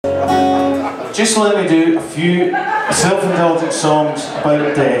just let me do a few self-indulgent songs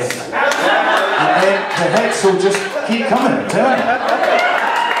about death. And then the hits will just keep coming, I'm telling you.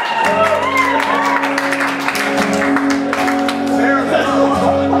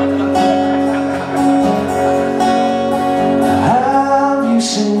 Have you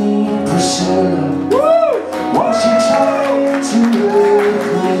seen Priscilla? Was she trying to look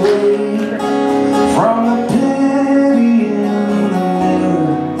away from the pity in the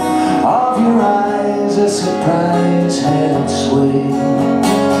mirror of your eyes? A surprise had swayed,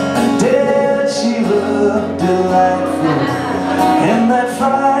 and did she look delightful in that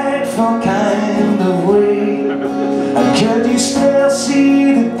frightful kind of way? And could you still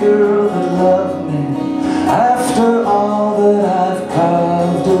see the girl that loved me after all that I've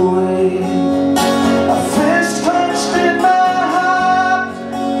carved away? A fist clenched in my heart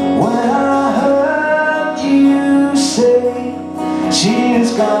when I heard you say she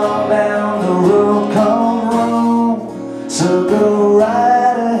has gone down the road called Rome. So go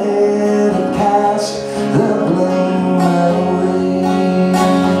right ahead and cast the blame my way.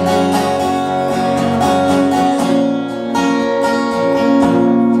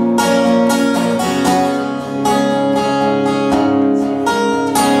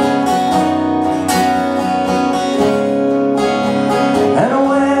 And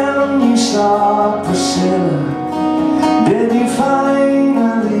when you saw Priscilla, did you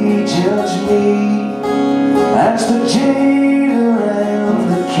finally judge me as the jailer and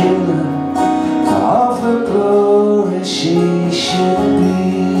the killer of the glory she should be?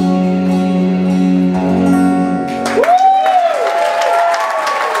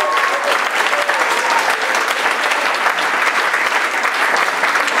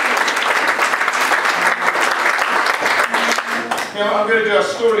 I'm going to do a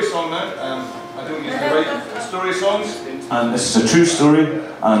story song now. I don't usually write story songs. And this is a true story,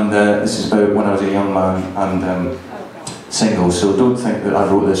 and this is about when I was a young man and single, so don't think that I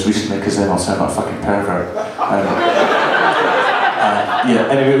wrote this recently because then I'll sound like a fucking pervert. Yeah,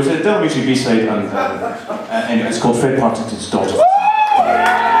 anyway, it was a Del Mucci B-side, and anyway, it's called Fred Partington's Daughter. They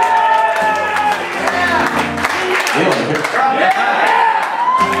like it.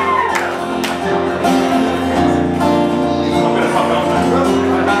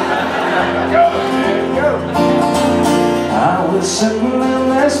 I was sitting in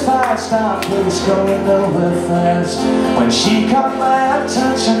this five-star place going nowhere fast when she caught my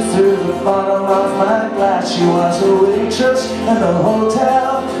attention through the bottom of my glass. She was a waitress in the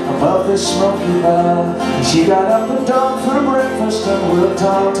hotel above the smoky bar, and she got up at dawn for breakfast and worked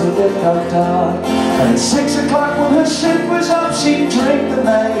on till it got dark. And at 6 o'clock when her shift was up, she'd drink the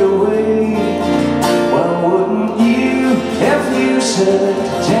night away. Well, wouldn't you if you said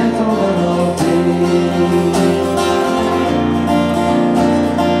gentlemen all day?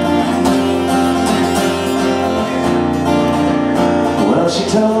 She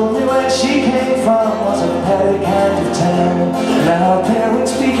told me where she came from was a petty kind of town. Now her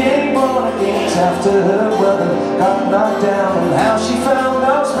parents became born again after her brother got knocked down, and how she found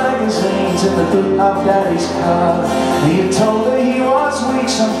those magazines in the boot of Daddy's car. He had told her he was weak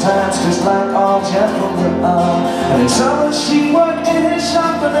sometimes, just like all gentlemen are. And in summer she worked in his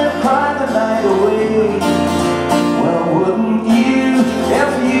shop and then cried the night away. Well, wouldn't you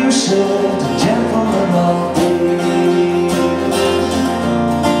if you said gentlemen all day?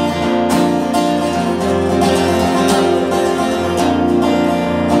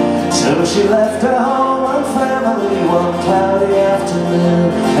 So she left her home and family one cloudy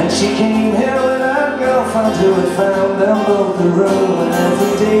afternoon, and she came here with her girlfriend who had found them both the room. And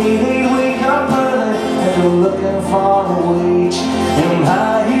every day they'd wake up early and go looking for a wage. In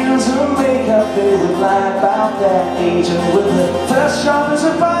high heels and makeup they would lie about that age, and with her first job as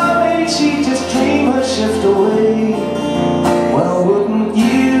a barmaid she'd just dream her shift away. Well, wouldn't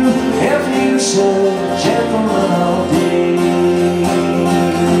you if you said gentlemen all day?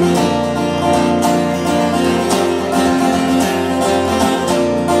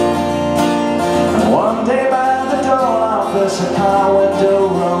 A car window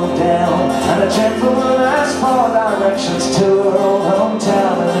rolled down, and a gentleman asked for directions to her old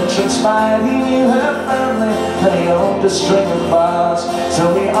hometown. And it transpired he knew her family, they owned a string of bars.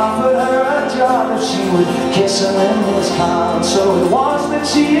 So he offered her a job if she would kiss him in his car. And so it was that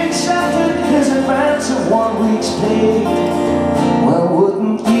she accepted his advance of 1 week's pay. Well,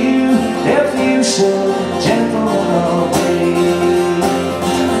 wouldn't you if you said gentlemen all day?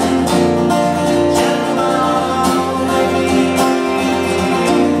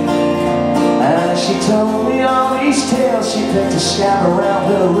 She told me all these tales, she picked a scab around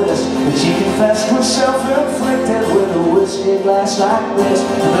her wrist that she confessed was self-inflicted with a whiskey glass like this.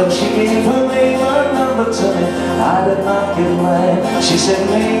 And though she gave her name I did not get mad. She said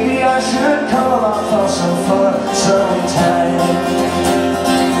maybe I should come along for some fun.